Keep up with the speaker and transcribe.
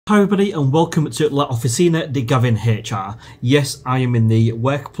Hi everybody and welcome to La Oficina de GAVINHR. Yes, I am in the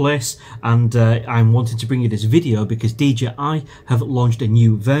workplace and I'm wanting to bring you this video because DJI have launched a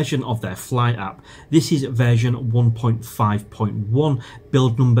new version of their flight app. This is version 1.5.1,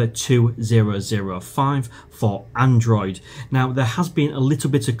 build number 2005 for Android. Now there has been a little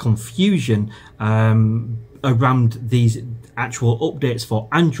bit of confusion around these actual updates for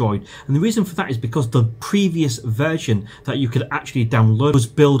Android, and the reason for that is because the previous version that you could actually download was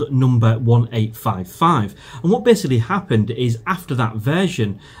build number 1855, and what basically happened is after that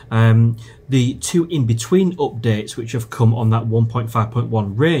version the two in between updates which have come on that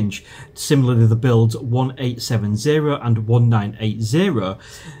 1.5.1 range, similarly the builds 1870 and 1980,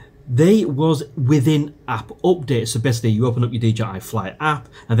 they was within app updates. So basically you open up your DJI Flight app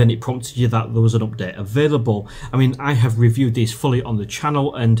and then it prompted you that there was an update available. I mean, I have reviewed these fully on the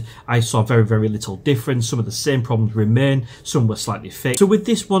channel and I saw very little difference. Some of the same problems remain, some were slightly fixed. So with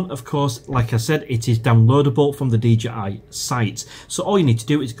this one, of course, like I said, it is downloadable from the DJI site. So all you need to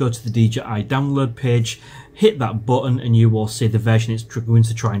do is go to the DJI download page, hit that button and you will see the version it's going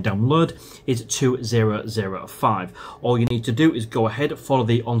to try and download is 2005. All you need to do is go ahead, follow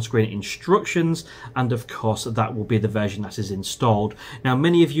the on-screen instructions, and of course that will be the version that is installed. Now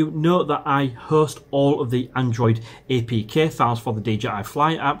many of you know that I host all of the Android APK files for the DJI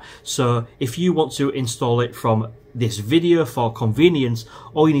Fly app, so if you want to install it from this video for convenience,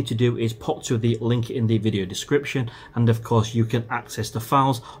 all you need to do is pop to the link in the video description, and of course you can access the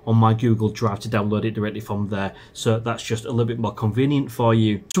files on my Google Drive to download it directly from there, so that's just a little bit more convenient for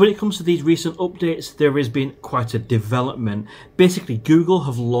you. So when it comes to these recent updates, there has been quite a development. Basically Google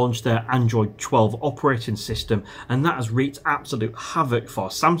have launched their Android 12 operating system, and that has wreaked absolute havoc for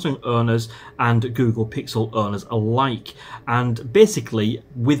Samsung owners and Google Pixel owners alike. And basically,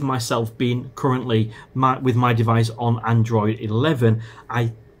 with myself being currently with my device on Android 11,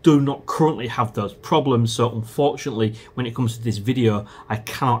 I do not currently have those problems, so unfortunately when it comes to this video I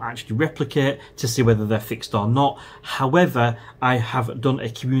cannot actually replicate to see whether they're fixed or not. However, I have done a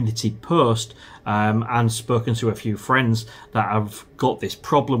community post and spoken to a few friends that have got this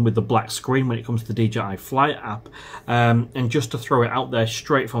problem with the black screen when it comes to the DJI Flight app, and just to throw it out there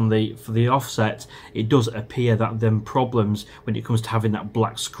straight from the offset, it does appear that them problems when it comes to having that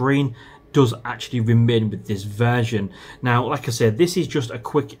black screen does actually remain with this version. Now, like I said, this is just a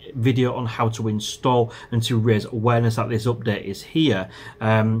quick video on how to install and to raise awareness that this update is here.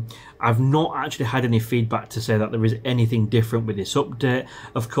 I've not actually had any feedback to say that there is anything different with this update.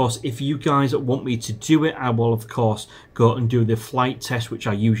 Of course, if you guys want me to do it, I will of course go and do the flight test, which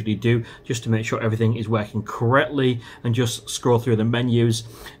I usually do, just to make sure everything is working correctly, and just scroll through the menus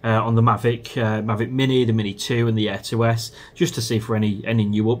on the Mavic Mini, the Mini 2 and the Air 2S, just to see for any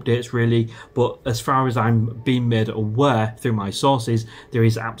new updates really. But as far as I'm being made aware through my sources, there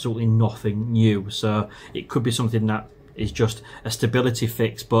is absolutely nothing new. So it could be something that is just a stability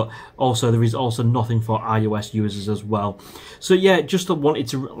fix, but also there is also nothing for iOS users as well. So yeah, just wanted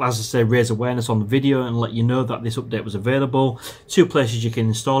to, as I say, raise awareness on the video and let you know that this update was available. Two places you can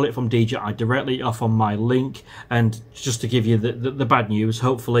install it, from DJI directly or from my link. And just to give you the bad news,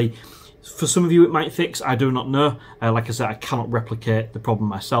 hopefully for some of you it might fix, I do not know. Like I said, I cannot replicate the problem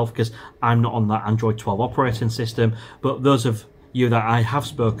myself because I'm not on that Android 12 operating system, but those of you that I have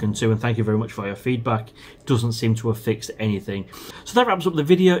spoken to, and thank you very much for your feedback, doesn't seem to have fixed anything. So that wraps up the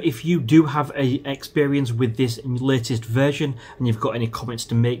video. If you do have a experience with this latest version and you've got any comments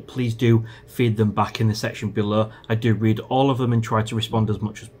to make, please do feed them back in the section below. I do read all of them and try to respond as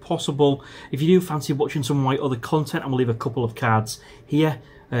much as possible. If you do fancy watching some of my other content, I'm going to leave a couple of cards here,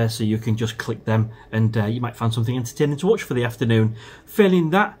 so you can just click them and you might find something entertaining to watch for the afternoon. Failing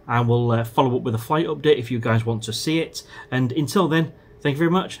that, I will follow up with a flight update if you guys want to see it. And until then, thank you very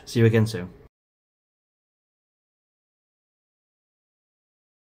much. See you again soon.